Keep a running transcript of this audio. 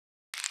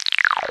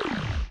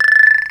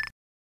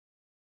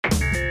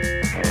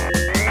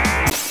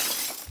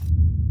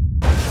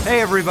Hey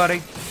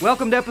everybody,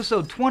 welcome to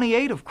episode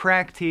 28 of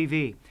Crack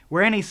TV,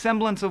 where any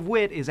semblance of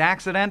wit is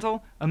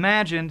accidental,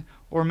 imagined,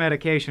 or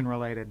medication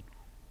related.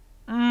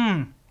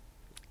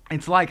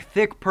 It's like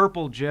thick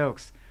purple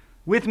jokes.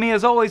 With me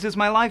as always is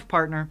my life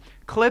partner,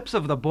 clips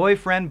of the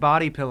boyfriend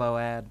body pillow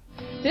ad.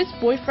 This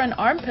boyfriend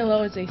arm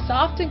pillow is a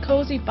soft and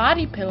cozy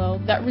body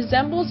pillow that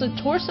resembles the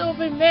torso of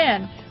a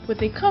man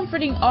with a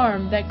comforting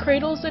arm that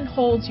cradles and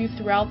holds you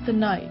throughout the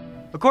night.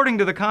 According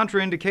to the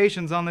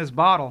contraindications on this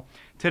bottle,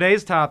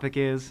 today's topic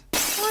is...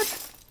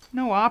 What?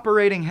 No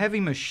operating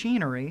heavy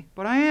machinery,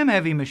 but I am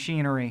heavy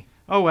machinery.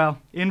 Oh well,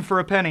 in for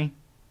a penny.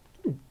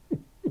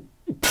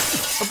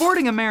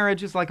 Aborting a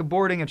marriage is like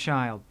aborting a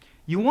child.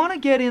 You want to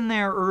get in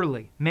there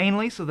early,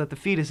 mainly so that the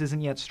fetus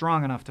isn't yet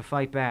strong enough to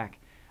fight back.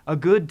 A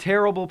good,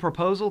 terrible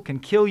proposal can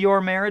kill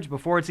your marriage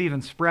before it's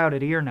even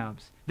sprouted ear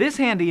nubs. This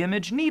handy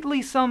image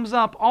neatly sums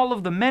up all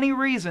of the many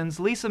reasons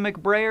Lisa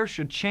McBrayer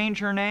should change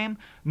her name,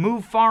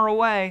 move far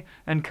away,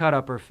 and cut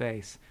up her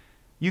face.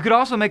 You could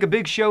also make a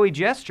big showy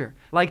gesture,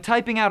 like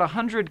typing out a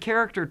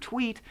 100-character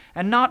tweet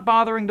and not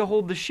bothering to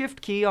hold the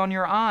shift key on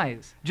your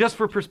eyes. Just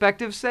for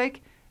perspective's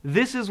sake,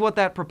 this is what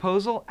that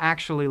proposal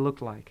actually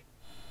looked like.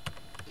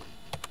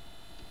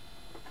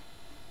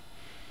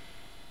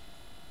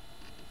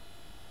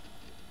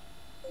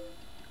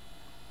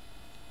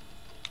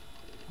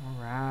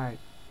 Alright.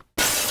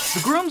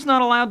 The groom's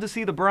not allowed to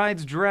see the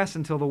bride's dress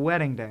until the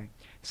wedding day,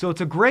 so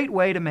it's a great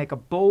way to make a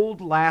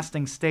bold,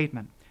 lasting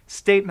statement.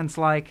 Statements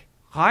like,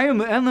 I am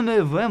enemy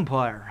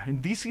vampire,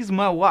 and this is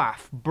my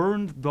wife,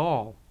 burned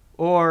doll.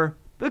 Or,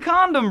 the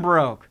condom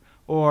broke.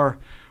 Or,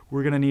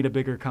 we're gonna need a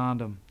bigger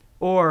condom.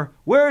 Or,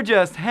 we're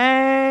just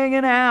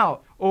hanging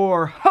out.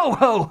 Or, ho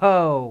ho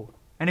ho.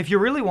 And if you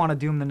really want to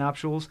doom the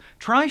nuptials,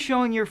 try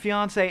showing your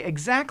fiancé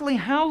exactly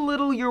how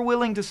little you're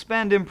willing to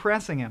spend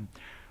impressing him.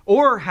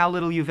 Or how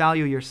little you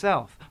value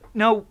yourself.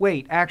 No,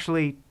 wait,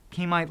 actually,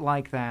 he might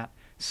like that.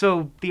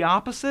 So, the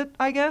opposite,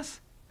 I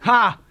guess?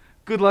 Ha!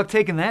 Good luck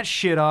taking that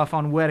shit off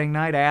on wedding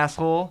night,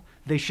 asshole.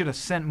 They should have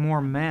sent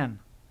more men.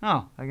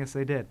 Oh, I guess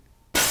they did.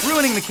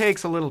 Ruining the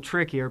cake's a little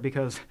trickier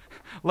because,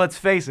 let's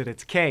face it,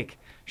 it's cake.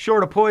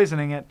 Short of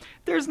poisoning it,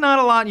 there's not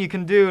a lot you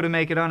can do to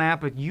make it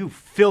unappetizing, you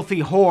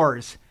filthy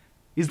whores.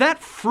 Is that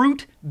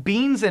fruit,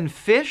 beans, and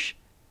fish?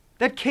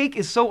 That cake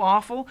is so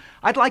awful,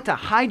 I'd like to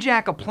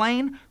hijack a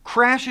plane,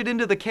 crash it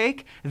into the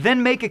cake,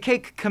 then make a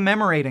cake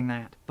commemorating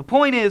that. The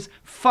point is,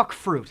 fuck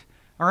fruit.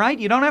 Alright?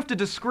 You don't have to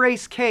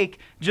disgrace cake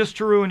just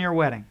to ruin your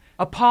wedding.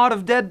 A pod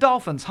of dead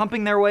dolphins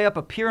humping their way up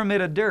a pyramid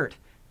of dirt.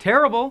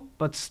 Terrible,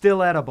 but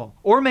still edible.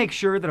 Or make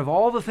sure that of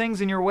all the things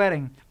in your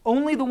wedding,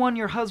 only the one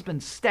your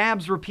husband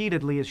stabs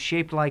repeatedly is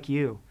shaped like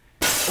you.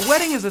 A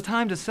wedding is a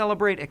time to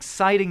celebrate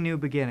exciting new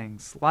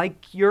beginnings,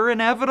 like your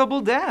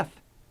inevitable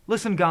death.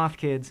 Listen, goth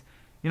kids.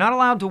 You're not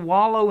allowed to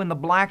wallow in the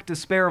black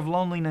despair of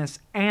loneliness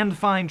and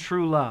find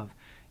true love.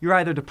 You're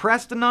either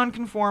depressed and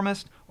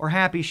nonconformist or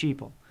happy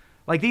sheeple.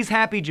 Like these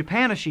happy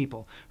Japana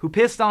sheeple who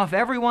pissed off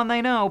everyone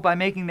they know by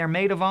making their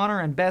maid of honor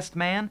and best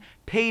man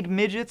paid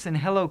midgets in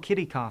Hello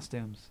Kitty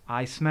costumes.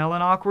 I smell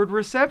an awkward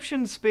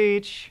reception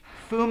speech.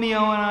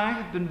 Fumio and I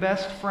have been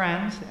best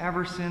friends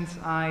ever since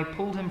I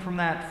pulled him from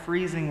that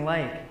freezing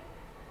lake.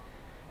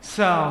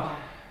 So,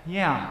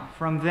 yeah,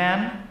 from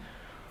then,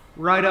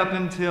 right up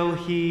until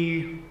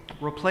he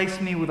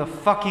replaced me with a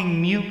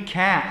fucking mute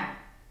cat.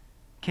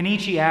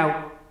 Kenichi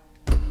out.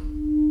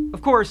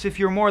 Of course, if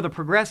you're more the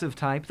progressive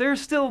type,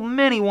 there's still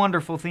many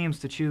wonderful themes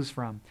to choose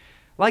from.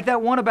 Like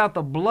that one about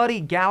the bloody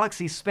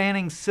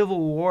galaxy-spanning civil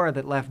war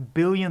that left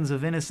billions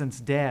of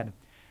innocents dead.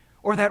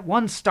 Or that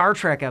one Star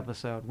Trek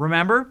episode,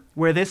 remember,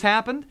 where this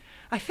happened?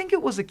 I think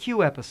it was a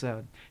Q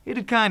episode.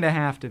 It'd kinda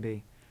have to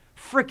be.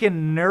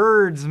 Frickin'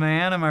 nerds,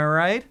 man, am I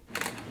right?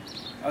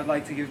 I would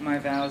like to give my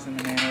vows in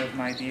the manner of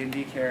my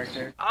D&D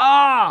character.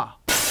 Ah!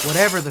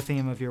 Whatever the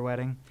theme of your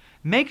wedding,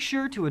 make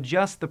sure to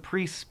adjust the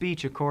priest's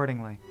speech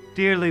accordingly.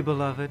 Dearly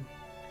beloved,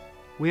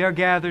 we are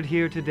gathered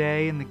here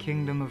today in the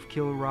kingdom of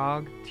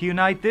Kilrog to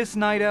unite this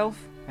night elf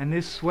and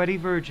this sweaty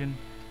virgin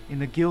in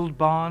the guild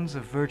bonds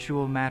of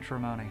virtual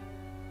matrimony.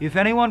 If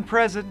anyone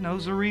present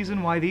knows a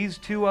reason why these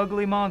two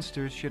ugly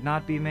monsters should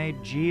not be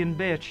made G and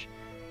bitch,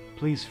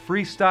 please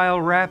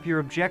freestyle rap your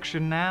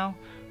objection now,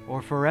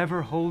 or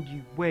forever hold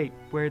you... Wait,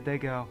 where'd they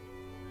go?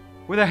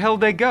 Where the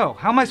hell'd they go?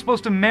 How am I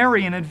supposed to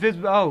marry an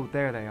invisible... Oh,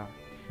 there they are.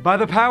 By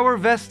the power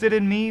vested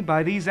in me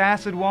by these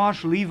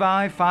acid-wash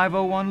Levi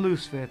 501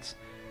 loosefits,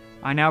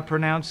 I now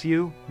pronounce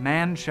you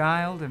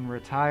man-child and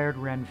retired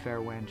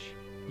Renfair wench.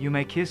 You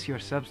may kiss your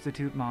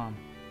substitute mom.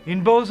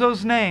 In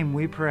Bozo's name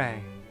we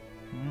pray.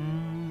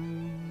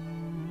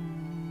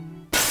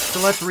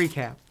 So let's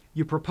recap.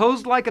 You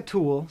proposed like a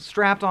tool,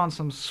 strapped on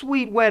some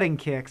sweet wedding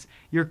kicks,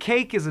 your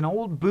cake is an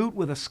old boot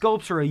with a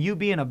sculpture of you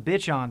being a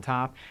bitch on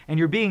top, and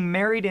you're being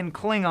married in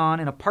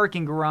Klingon in a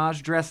parking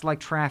garage dressed like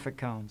traffic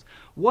cones.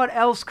 What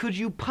else could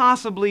you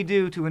possibly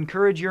do to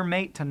encourage your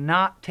mate to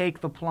not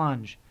take the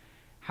plunge?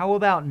 How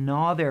about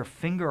gnaw their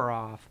finger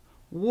off?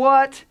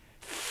 What?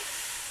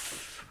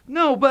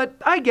 No, but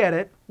I get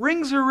it.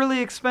 Rings are really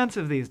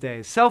expensive these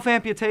days.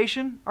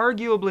 Self-amputation?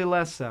 Arguably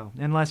less so,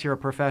 unless you're a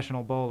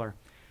professional bowler.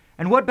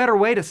 And what better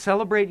way to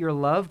celebrate your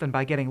love than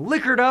by getting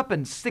liquored up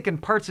and sticking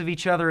parts of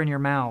each other in your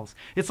mouths?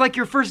 It's like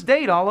your first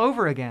date all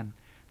over again.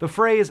 The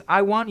phrase,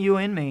 "I want you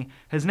in me,"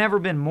 has never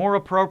been more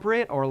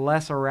appropriate or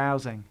less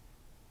arousing.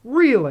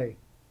 Really?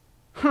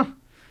 Huh.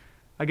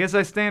 I guess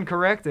I stand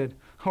corrected.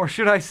 Or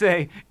should I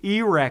say,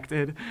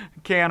 erected.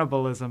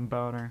 Cannibalism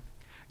boner.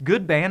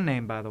 Good band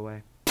name, by the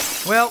way.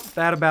 Well,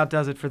 that about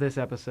does it for this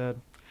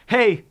episode.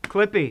 Hey,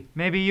 Clippy,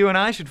 maybe you and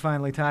I should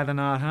finally tie the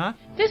knot, huh?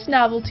 This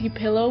novelty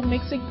pillow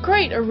makes a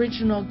great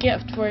original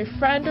gift for a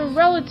friend or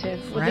relative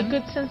with a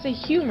good sense of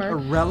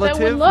humor that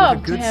would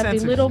love to have a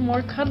little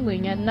more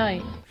cuddling at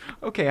night.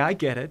 Okay, I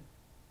get it.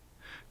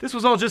 This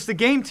was all just a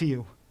game to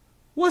you,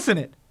 wasn't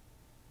it?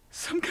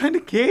 Some kind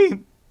of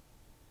game.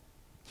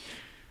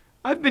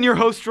 I've been your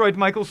host, droid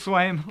Michael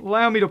Swaim.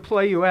 Allow me to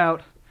play you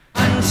out.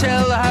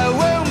 Until her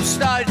womb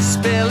starts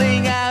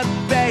spilling out,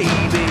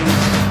 baby.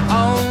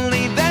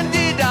 Only then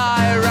did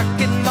I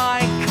reckon my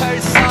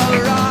curse.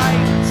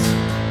 Alright.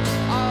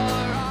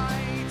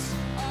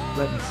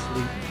 Let me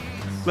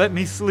sleep. Let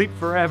me sleep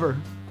forever.